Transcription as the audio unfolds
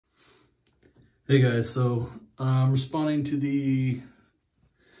Hey guys, so I'm responding to the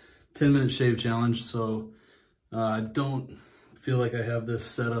 10-minute shave challenge. So I don't feel like I have this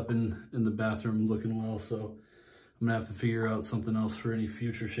set up in the bathroom looking well, so I'm gonna have to figure out something else for any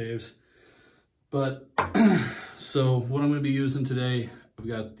future shaves. But so what I'm gonna be using today, I've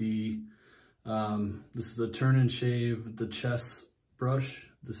got the this is a turn and shave the chest brush.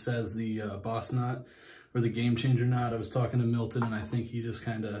 This has the boss knot or the game changer knot. I was talking to Milton and I think he just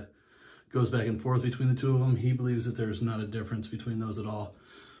kind of goes back and forth between the two of them. He believes that there's not a difference between those at all,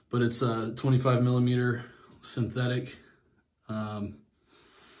 but it's a 25 millimeter synthetic, and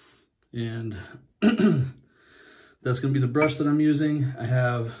that's gonna be the brush that I'm using. I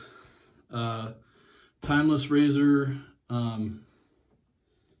have Timeless Razor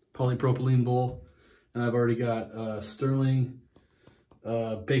polypropylene bowl, and I've already got Stirling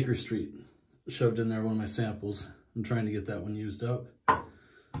Baker Street shoved in there, one of my samples. I'm trying to get that one used up.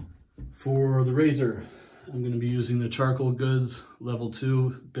 For the razor, I'm going to be using the Charcoal Goods Level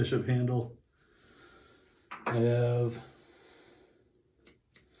 2 Bishop handle. I have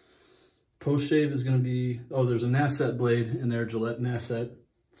post shave is going to be, oh, there's a Nacet blade in there, Gillette Nacet,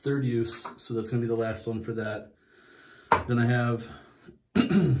 3rd use, so that's going to be the last one for that. Then I have,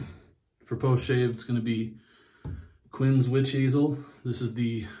 for post shave, it's going to be Quinn's Witch Hazel. This is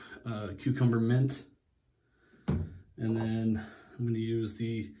the Cucumber Mint. And then I'm going to use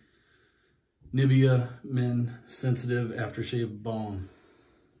the Nivea Men Sensitive Aftershave Balm.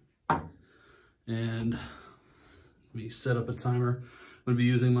 And let me set up a timer. I'm going to be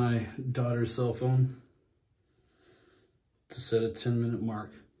using my daughter's cell phone to set a 10-minute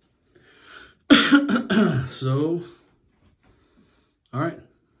mark. So, all right,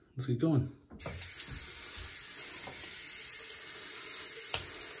 let's get going.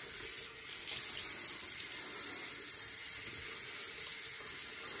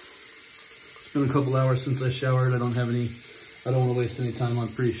 It's been a couple hours since I showered. I don't want to waste any time on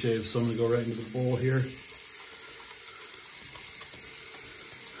pre-shave, so I'm gonna go right into the bowl here.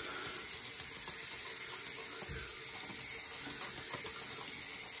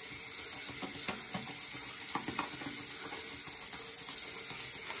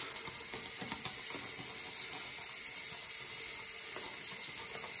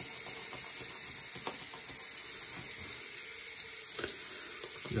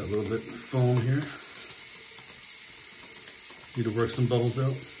 Got a little bit of foam here. Need to work some bubbles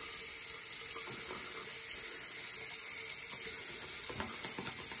out.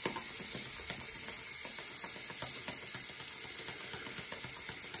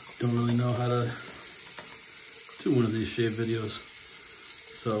 Don't really know how to do one of these shave videos,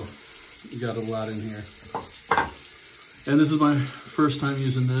 so you got a lot in here. And this is my first time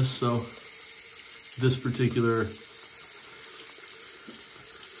using this, so this particular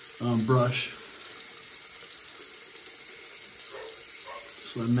brush.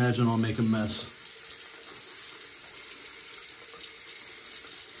 So I imagine I'll make a mess.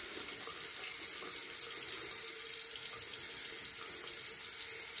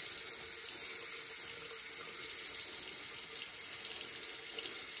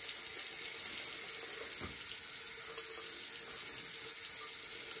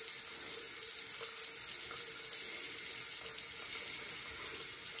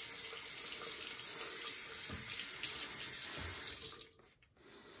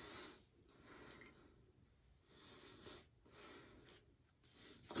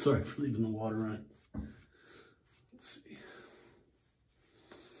 Sorry for leaving the water on it. Let's see.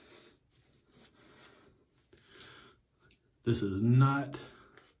 This is not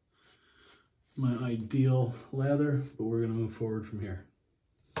my ideal lather, but we're gonna move forward from here.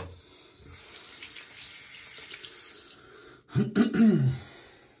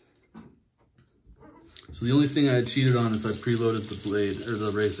 So the only thing I had cheated on is I preloaded the blade, or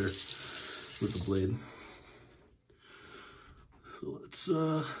the razor with the blade. So let's,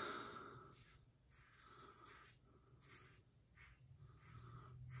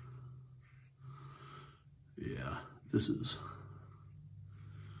 yeah, this is,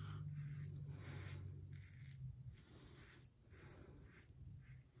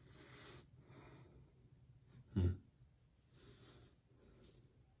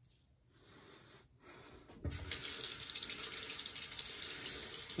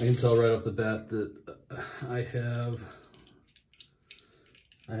 I can tell right off the bat that I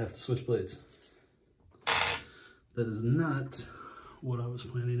have to switch blades. That is not what I was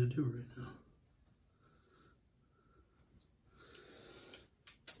planning to do right now.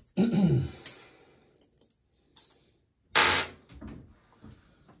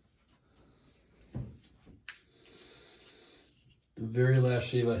 The very last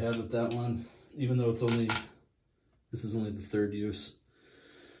shave I had with that one, even though this is only the third use.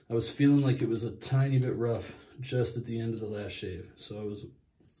 I was feeling like it was a tiny bit rough just at the end of the last shave. So I was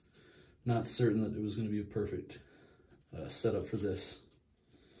not certain that it was going to be a perfect setup for this.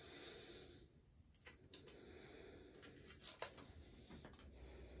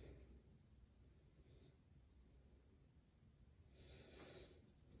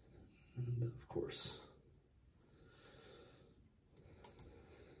 And of course,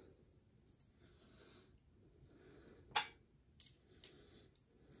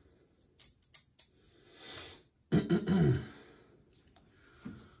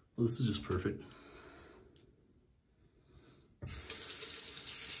 well, this is just perfect.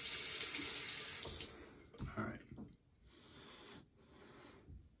 All right.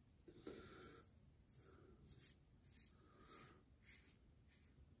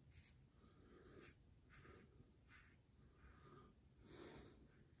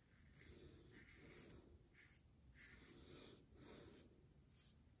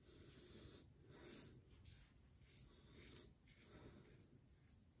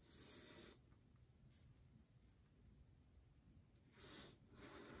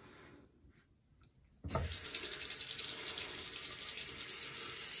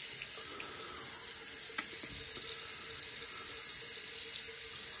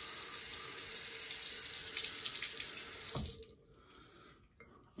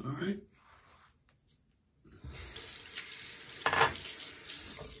 All right.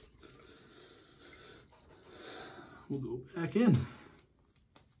 We'll go back in.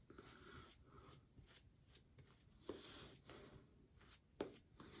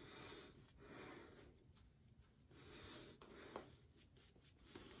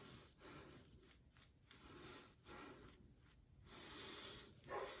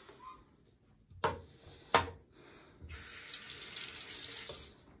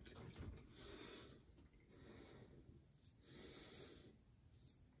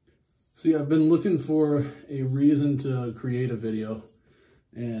 So yeah, I've been looking for a reason to create a video,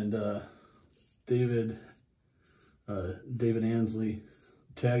 and David Ansley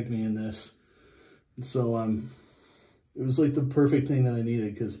tagged me in this, and so it was like the perfect thing that I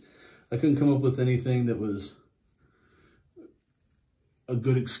needed, because I couldn't come up with anything that was a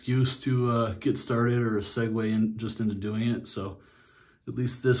good excuse to get started or a segue in just into doing it. So at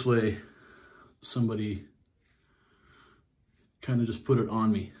least this way, somebody kind of just put it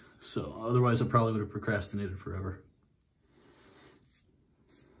on me. So otherwise I probably would have procrastinated forever.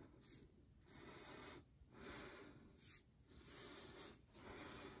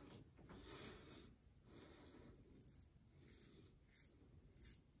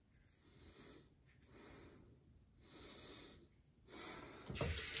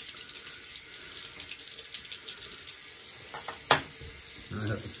 I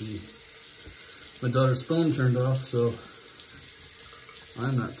have to see. My daughter's phone turned off, so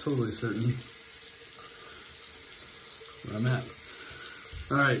I'm not totally certain where I'm at.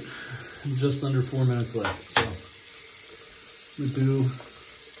 All right, just under 4 minutes left. So we do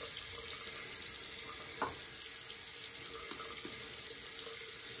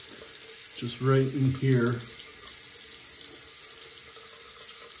just right in here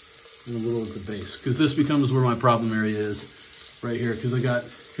and a little at the base, because this becomes where my problem area is, right here, because I got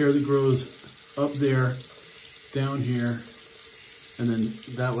hair that grows up there, down here, and then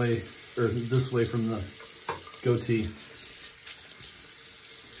that way, or this way from the goatee.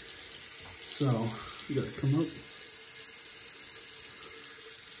 So you gotta come up.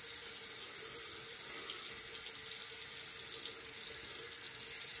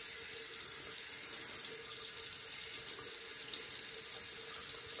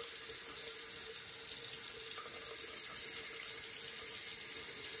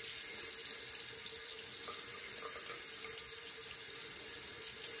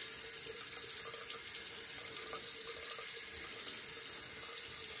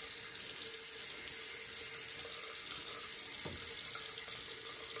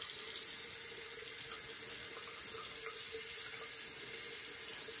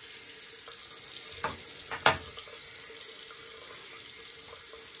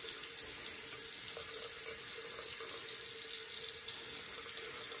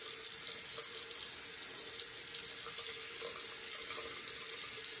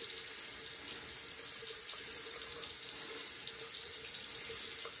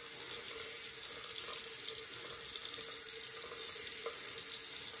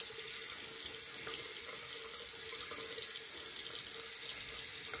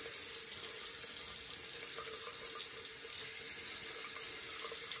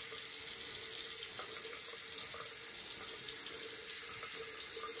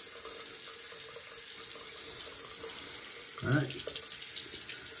 All right.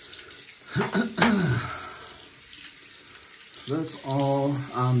 So that's all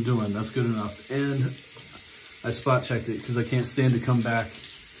I'm doing. That's good enough. And I spot checked it because I can't stand to come back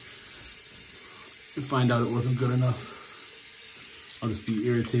and find out it wasn't good enough. I'll just be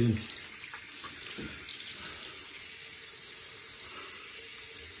irritated.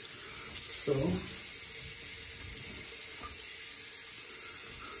 So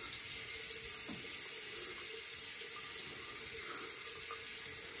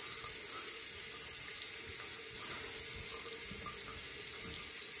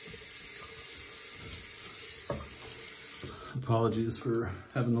apologies for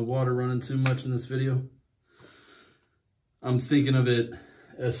having the water running too much in this video. I'm thinking of it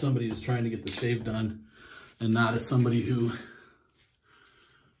as somebody who's trying to get the shave done and not as somebody who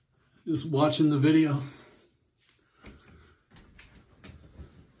is watching the video.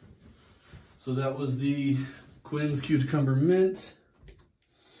 So that was the Quinn's Cucumber Mint.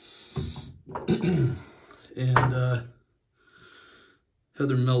 And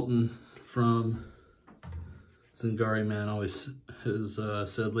Heather Melton from Zingari Man always has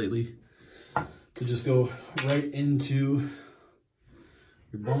said lately to just go right into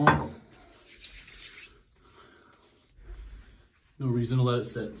your balm. No reason to let it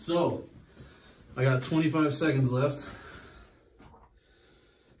sit. So I got 25 seconds left,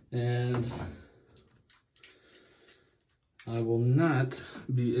 and I will not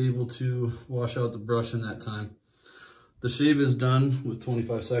be able to wash out the brush in that time. The shave is done with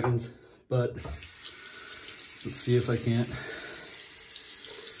 25 seconds, but let's see if I can't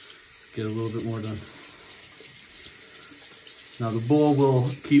get a little bit more done. Now the bowl will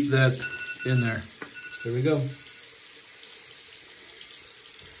keep that in there. There we go.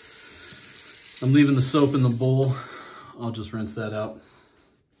 I'm leaving the soap in the bowl. I'll just rinse that out.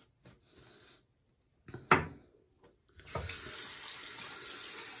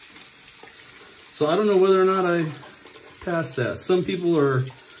 So I don't know whether or not I passed that. Some people are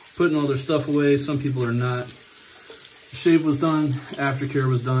putting all their stuff away, some people are not. The shave was done, aftercare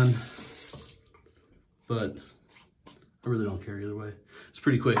was done, but I really don't care either way. It's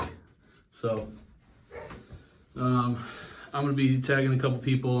pretty quick. So I'm gonna be tagging a couple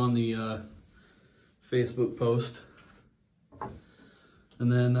people on the Facebook post. And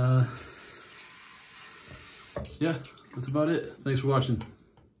then, yeah, that's about it. Thanks for watching.